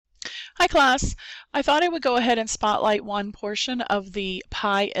Hi class, I thought I would go ahead and spotlight one portion of the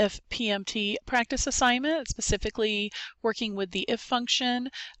Pi-if PMT practice assignment, specifically working with the if function.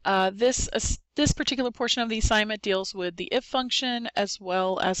 This particular portion of the assignment deals with the if function as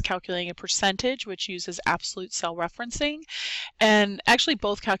well as calculating a percentage, which uses absolute cell referencing. And actually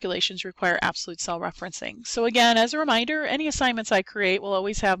both calculations require absolute cell referencing. So again, as a reminder, any assignments I create will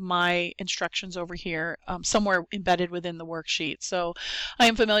always have my instructions over here somewhere embedded within the worksheet. So I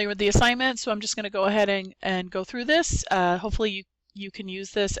am familiar with the assignment, so I'm just going to go ahead and go through this. Hopefully you can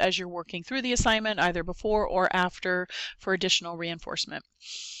use this as you're working through the assignment, either before or after, for additional reinforcement.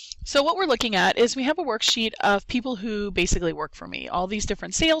 So what we're looking at is we have a worksheet of people who basically work for me, all these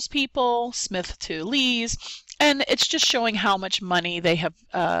different salespeople, Smith to Lee's, and it's just showing how much money they have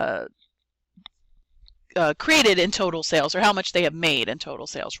created in total sales, or how much they have made in total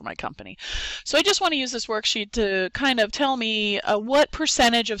sales for my company. So I just want to use this worksheet to kind of tell me what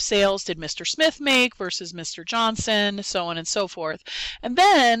percentage of sales did Mr. Smith make versus Mr. Johnson, so on and so forth. And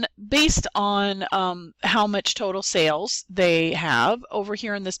then based on how much total sales they have over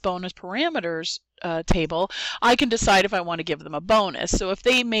here in this bonus parameters table, I can decide if I want to give them a bonus. So if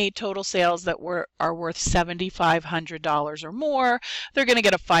they made total sales that are worth $7,500 or more, they're going to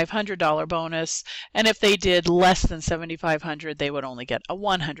get a $500 bonus. And if they did less than $7,500, they would only get a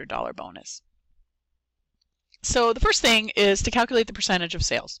 $100 bonus. So the first thing is to calculate the percentage of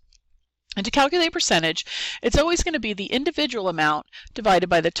sales. And to calculate percentage, it's always going to be the individual amount divided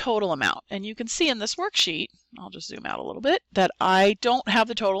by the total amount. And you can see in this worksheet, I'll just zoom out a little bit, that I don't have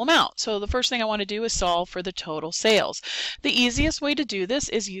the total amount. So the first thing I want to do is solve for the total sales. The easiest way to do this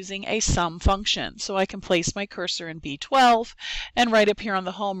is using a sum function. So I can place my cursor in B12, and right up here on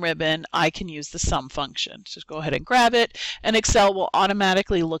the home ribbon, I can use the sum function. Just go ahead and grab it, and Excel will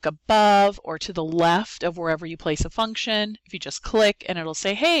automatically look above or to the left of wherever you place a function. If you just click, and it'll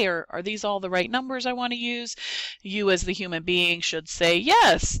say, hey, are these all the right numbers I want to use? You as the human being should say,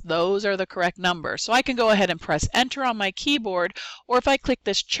 yes, those are the correct numbers. So I can go ahead and press enter on my keyboard, or if I click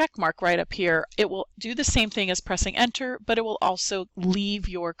this check mark right up here, it will do the same thing as pressing enter, but it will also leave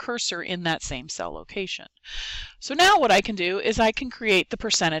your cursor in that same cell location. So now what I can do is I can create the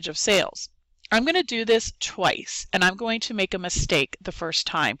percentage of sales. I'm going to do this twice, and I'm going to make a mistake the first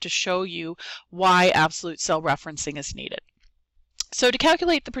time to show you why absolute cell referencing is needed. So to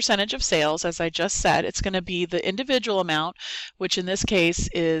calculate the percentage of sales, as I just said, it's going to be the individual amount, which in this case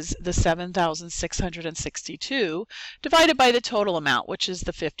is the 7,662, divided by the total amount, which is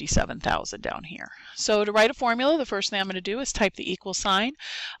the 57,000 down here. So to write a formula, the first thing I'm going to do is type the equal sign.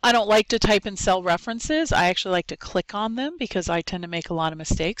 I don't like to type in cell references. I actually like to click on them because I tend to make a lot of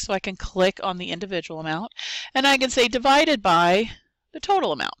mistakes. So I can click on the individual amount, and I can say divided by the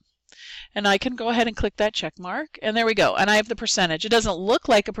total amount. And I can go ahead and click that check mark, and there we go. And I have the percentage. It doesn't look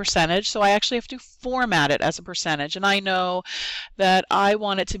like a percentage, so I actually have to format it as a percentage. And I know that I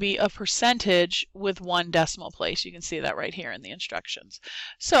want it to be a percentage with one decimal place. You can see that right here in the instructions.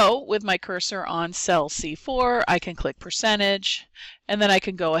 So with my cursor on cell C4, I can click percentage, and then I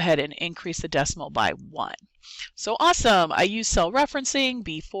can go ahead and increase the decimal by 1. So awesome! I use cell referencing,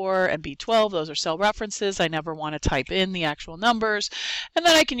 B4 and B12, those are cell references. I never want to type in the actual numbers. And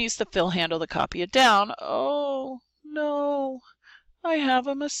then I can use the fill handle to copy it down. Oh no, I have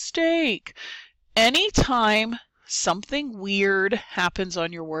a mistake. Anytime something weird happens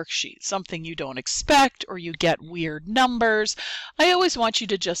on your worksheet, something you don't expect, or you get weird numbers, I always want you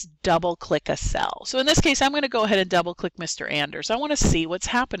to just double click a cell. So in this case, I'm going to go ahead and double click Mr. Anders. I want to see what's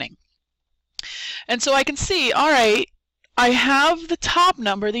happening. And so I can see, all right, I have the top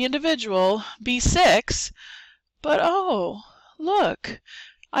number, the individual, B6, but oh, look,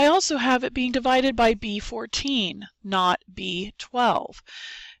 I also have it being divided by B14, not B12.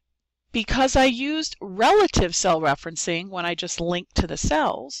 Because I used relative cell referencing when I just linked to the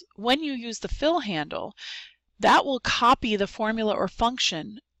cells, when you use the fill handle, that will copy the formula or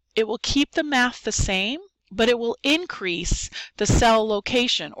function. It will keep the math the same, but it will increase the cell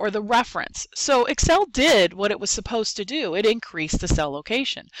location or the reference. So Excel did what it was supposed to do. It increased the cell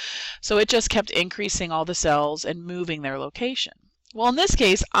location. So it just kept increasing all the cells and moving their location. Well, in this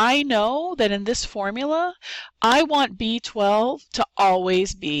case, I know that in this formula, I want B12 to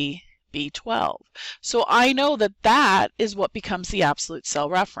always be B12. So I know that that is what becomes the absolute cell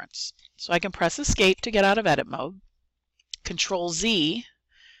reference. So I can press Escape to get out of edit mode, Control Z,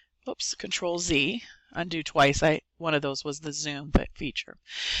 undo twice. One of those was the zoom feature.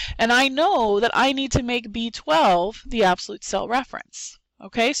 And I know that I need to make B12 the absolute cell reference.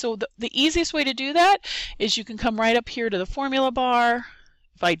 Okay, so the easiest way to do that is you can come right up here to the formula bar.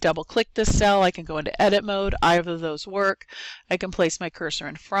 If I double click this cell, I can go into edit mode. Either of those work. I can place my cursor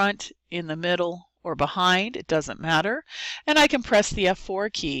in front, in the middle, or behind. It doesn't matter. And I can press the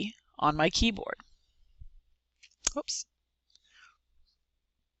F4 key on my keyboard. Oops.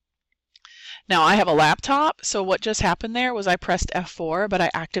 Now I have a laptop, so what just happened there was I pressed F4, but I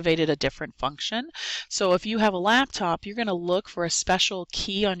activated a different function. So if you have a laptop, you're going to look for a special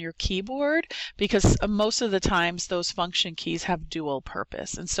key on your keyboard because most of the times those function keys have dual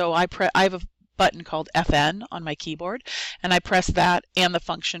purpose. And so I have a button called FN on my keyboard, and I press that and the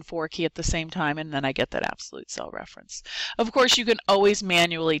function 4 key at the same time, and then I get that absolute cell reference. Of course, you can always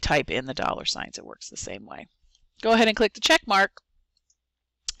manually type in the dollar signs. It works the same way. Go ahead and click the check mark.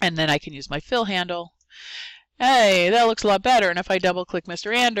 And then I can use my fill handle. Hey, that looks a lot better. And if I double click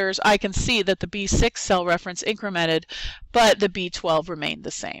Mr. Anders, I can see that the B6 cell reference incremented, but the B12 remained the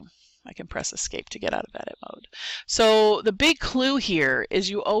same. I can press escape to get out of edit mode. So the big clue here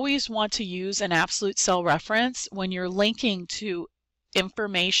is you always want to use an absolute cell reference when you're linking to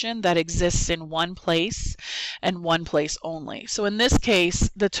information that exists in one place and one place only. So in this case,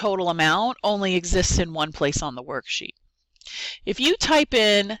 the total amount only exists in one place on the worksheet. If you type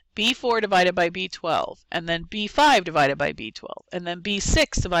in B4 divided by B12, and then B5 divided by B12, and then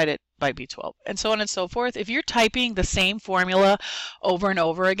B6 divided by B12, and so on and so forth, if you're typing the same formula over and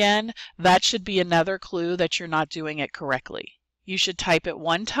over again, that should be another clue that you're not doing it correctly. You should type it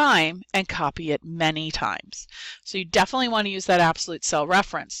one time and copy it many times. So you definitely want to use that absolute cell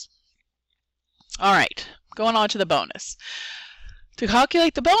reference. All right, going on to the bonus. To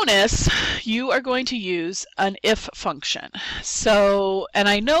calculate the bonus, you are going to use an if function. So, and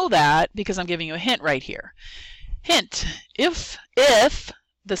I know that because I'm giving you a hint right here. Hint, if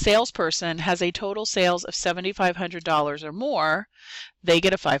the salesperson has a total sales of $7,500 or more, they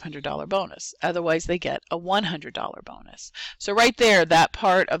get a $500 bonus. Otherwise, they get a $100 bonus. So right there, that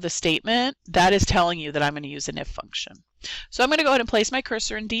part of the statement, that is telling you that I'm going to use an if function. So I'm going to go ahead and place my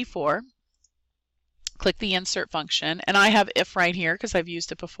cursor in D4. Click the insert function, and I have if right here because I've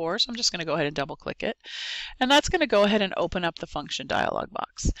used it before, so I'm just going to go ahead and double click it, and that's going to go ahead and open up the function dialog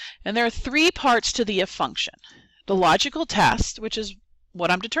box. And there are 3 parts to the if function. The logical test, which is what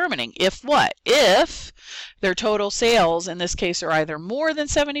I'm determining. If what? If their total sales in this case are either more than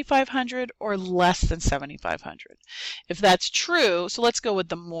 7,500 or less than 7,500. If that's true, so let's go with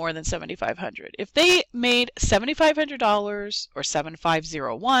the more than 7,500. If they made $7,500 or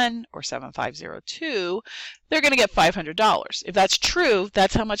 7,501 or 7,502, they're going to get $500. If that's true,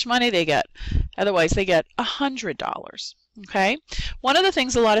 that's how much money they get. Otherwise, they get $100. Okay, one of the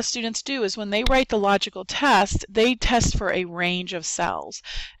things a lot of students do is when they write the logical test, they test for a range of cells.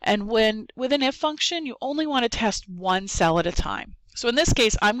 And with an if function, you only want to test one cell at a time. So in this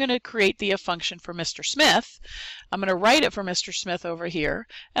case, I'm going to create the if function for Mr. Smith. I'm going to write it for Mr. Smith over here,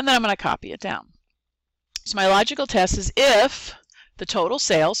 and then I'm going to copy it down. So my logical test is if the total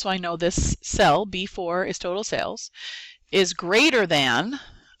sales, so I know this cell, B4 is total sales, is greater than,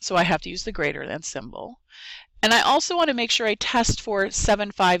 so I have to use the greater than symbol. And I also want to make sure I test for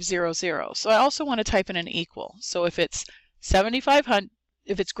 7500. So I also want to type in an equal. So if it's 7,500,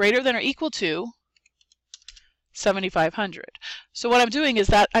 if it's greater than or equal to 7,500. So what I'm doing is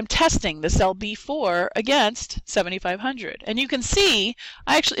that I'm testing the cell B4 against 7,500. And you can see,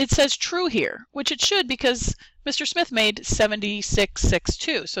 it says true here, which it should because Mr. Smith made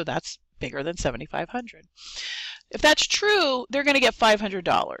 7662. So that's bigger than 7,500. If that's true, they're going to get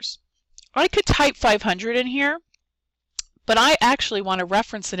 $500. I could type 500 in here, but I actually want to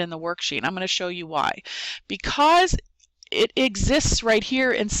reference it in the worksheet. I'm going to show you why. Because it exists right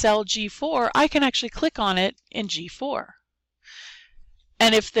here in cell G4, I can actually click on it in G4.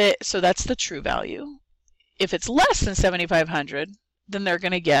 And so that's the true value. If it's less than 7,500, then they're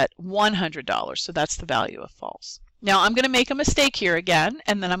going to get $100. So that's the value of false. Now I'm going to make a mistake here again,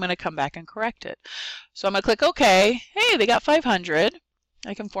 and then I'm going to come back and correct it. So I'm going to click OK. Hey, they got 500.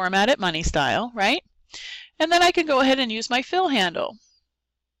 I can format it money style, right? And then I can go ahead and use my fill handle.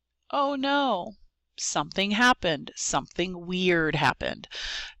 Oh no, something happened. Something weird happened.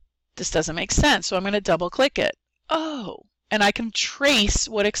 This doesn't make sense, so I'm going to double click it. Oh, and I can trace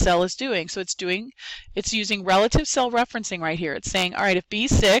what Excel is doing. So it's using relative cell referencing right here. It's saying, all right, if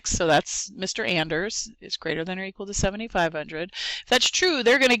B6, so that's Mr. Anders, is greater than or equal to 7,500, if that's true,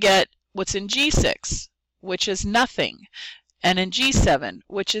 they're going to get what's in G6, which is nothing. And in G7,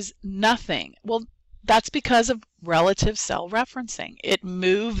 which is nothing. Well, that's because of relative cell referencing. It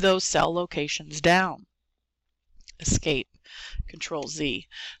moved those cell locations down. Escape. Control Z.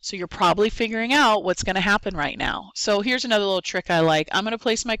 So you're probably figuring out what's going to happen right now. So here's another little trick I like. I'm going to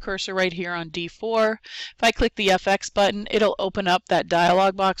place my cursor right here on D4. If I click the FX button, it'll open up that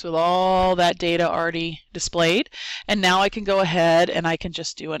dialog box with all that data already displayed. And now I can go ahead and I can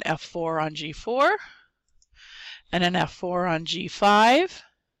just do an F4 on G4 and an F4 on G5.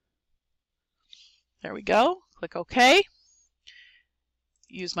 There we go. Click OK.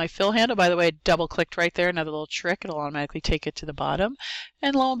 Use my fill handle. By the way, I double clicked right there, another little trick. It'll automatically take it to the bottom.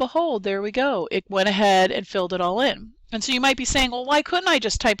 And lo and behold, there we go. It went ahead and filled it all in. And so you might be saying, well, why couldn't I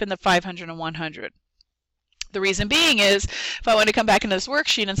just type in the 500 and 100? The reason being is, if I want to come back into this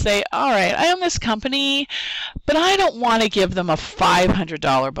worksheet and say, all right, I own this company, but I don't want to give them a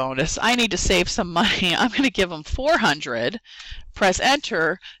 $500 bonus. I need to save some money. I'm going to give them $400. Press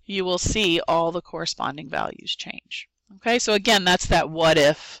enter. You will see all the corresponding values change. Okay, so again, that's that what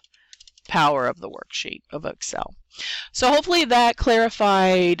if power of the worksheet of Excel. So hopefully that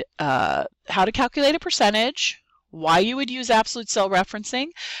clarified how to calculate a percentage, why you would use absolute cell referencing,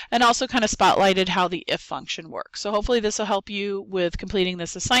 and also kind of spotlighted how the if function works. So hopefully this will help you with completing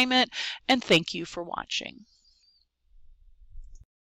this assignment, and thank you for watching.